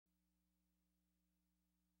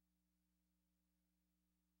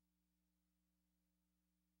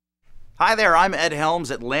Hi there, I'm Ed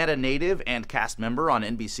Helms, Atlanta native and cast member on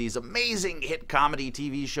NBC's amazing hit comedy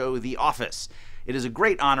TV show, The Office. It is a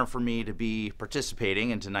great honor for me to be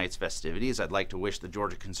participating in tonight's festivities. I'd like to wish the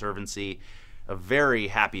Georgia Conservancy a very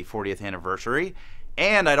happy 40th anniversary,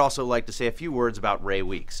 and I'd also like to say a few words about Ray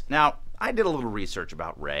Weeks. Now, I did a little research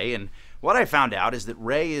about Ray, and what I found out is that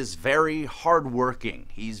Ray is very hardworking.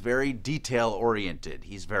 He's very detail-oriented.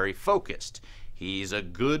 He's very focused. He's a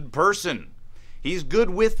good person. He's good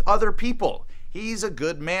with other people. He's a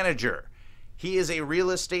good manager. He is a real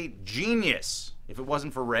estate genius. If it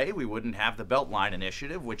wasn't for Ray, we wouldn't have the Beltline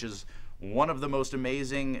Initiative, which is one of the most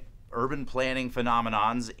amazing urban planning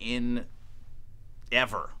phenomenons in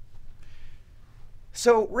ever.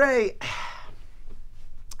 So, Ray,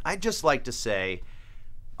 I'd just like to say,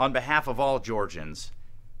 on behalf of all Georgians,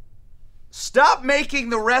 stop making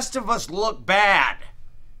the rest of us look bad.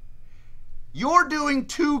 You're doing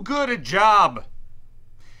too good a job.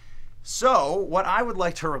 So, what I would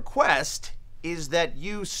like to request is that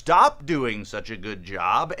you stop doing such a good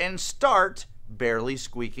job and start barely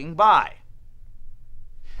squeaking by.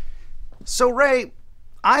 So, Ray,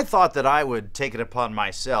 I thought that I would take it upon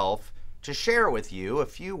myself to share with you a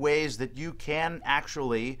few ways that you can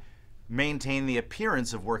actually maintain the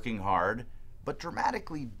appearance of working hard, but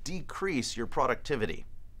dramatically decrease your productivity.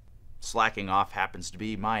 Slacking off happens to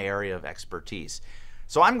be my area of expertise.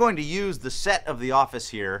 So I'm going to use the set of The Office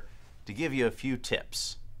here to give you a few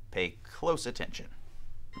tips. Pay close attention.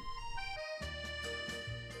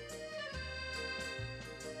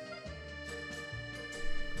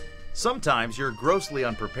 Sometimes you're grossly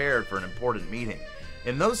unprepared for an important meeting.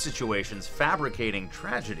 In those situations, fabricating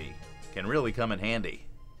tragedy can really come in handy.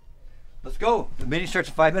 Let's go. The meeting starts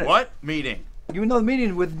in 5 minutes. What meeting? You know the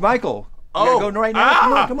meeting with Michael. Oh, go right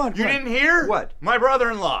now. Come on. You didn't hear? What? My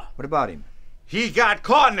brother-in-law. What about him? He got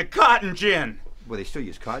caught in a cotton gin. Well, they still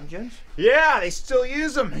use cotton gins? Yeah, they still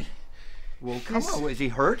use them. Well, come on. Is he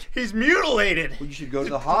hurt? He's mutilated. Well, you should go to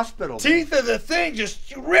the hospital. Teeth of the thing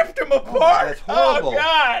just ripped him apart. That's horrible. Oh,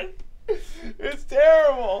 God. It's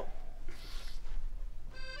terrible.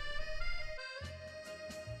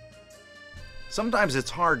 Sometimes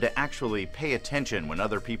it's hard to actually pay attention when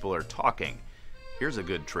other people are talking. Here's a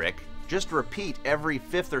good trick. Just repeat every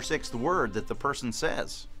fifth or sixth word that the person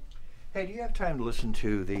says. Hey, do you have time to listen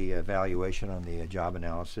to the evaluation on the job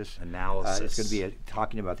analysis? Analysis. It's going to be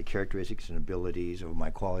talking about the characteristics and abilities of my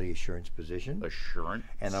quality assurance position. Assurance.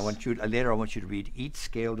 And later I want you to read each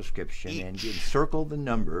scale description and circle the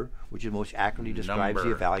number, which most accurately describes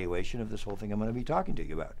the evaluation of this whole thing I'm going to be talking to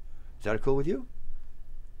you about. Is that cool with you?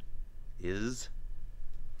 Is.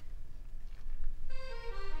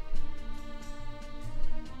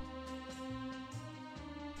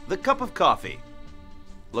 The cup of coffee.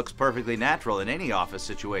 Looks perfectly natural in any office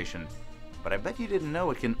situation, but I bet you didn't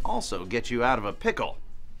know it can also get you out of a pickle.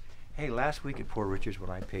 Hey, last week at Poor Richard's when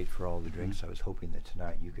I paid for all the drinks, I was hoping that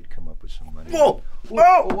tonight you could come up with some money. Whoa!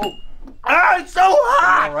 Whoa! Whoa! Ah, it's so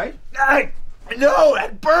hot! All right? No,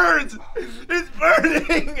 it burns! It's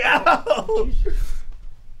burning! Ow!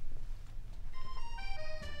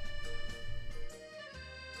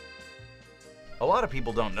 A lot of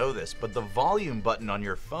people don't know this, but the volume button on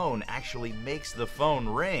your phone actually makes the phone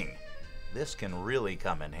ring. This can really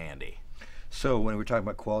come in handy. So when we were talking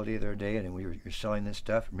about quality the other day and you're selling this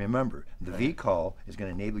stuff, remember, the V-Call is going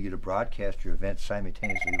to enable you to broadcast your event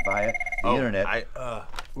simultaneously via the internet.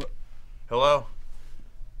 Hello?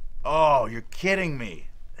 Oh, you're kidding me.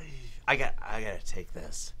 I gotta take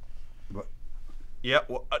this. What? Yeah,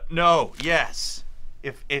 well, no, yes.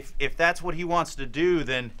 If that's what he wants to do,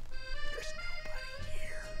 then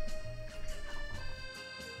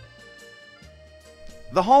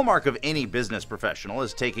the hallmark of any business professional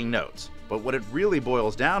is taking notes, but what it really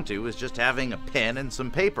boils down to is just having a pen and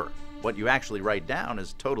some paper. What you actually write down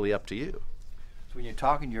is totally up to you. So when you're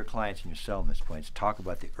talking to your clients and you're selling this points, talk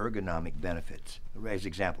about the ergonomic benefits. As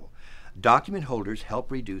example, document holders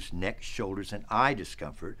help reduce neck, shoulders, and eye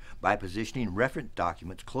discomfort by positioning reference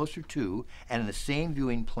documents closer to and in the same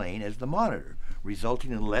viewing plane as the monitor,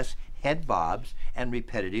 resulting in less head bobs and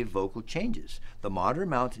repetitive vocal changes. The monitor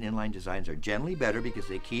mounts and inline designs are generally better because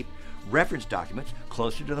they keep reference documents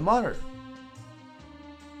closer to the monitor.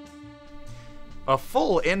 A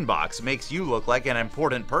full inbox makes you look like an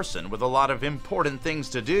important person with a lot of important things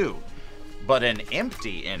to do. But an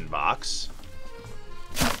empty inbox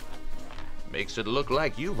makes it look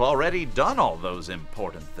like you've already done all those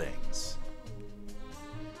important things.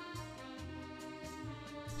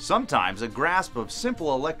 Sometimes a grasp of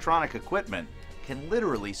simple electronic equipment can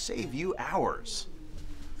literally save you hours.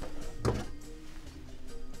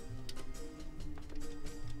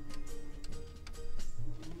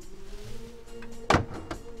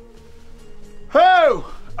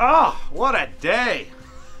 Oh, what a day.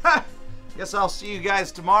 Guess I'll see you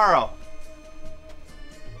guys tomorrow.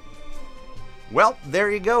 Well, there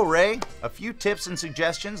you go, Ray. A few tips and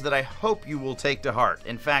suggestions that I hope you will take to heart.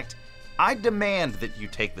 In fact, I demand that you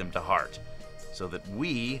take them to heart so that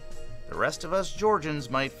we, the rest of us Georgians,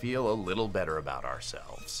 might feel a little better about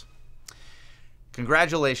ourselves.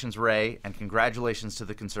 Congratulations, Ray, and congratulations to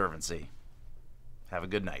the Conservancy. Have a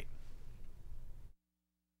good night.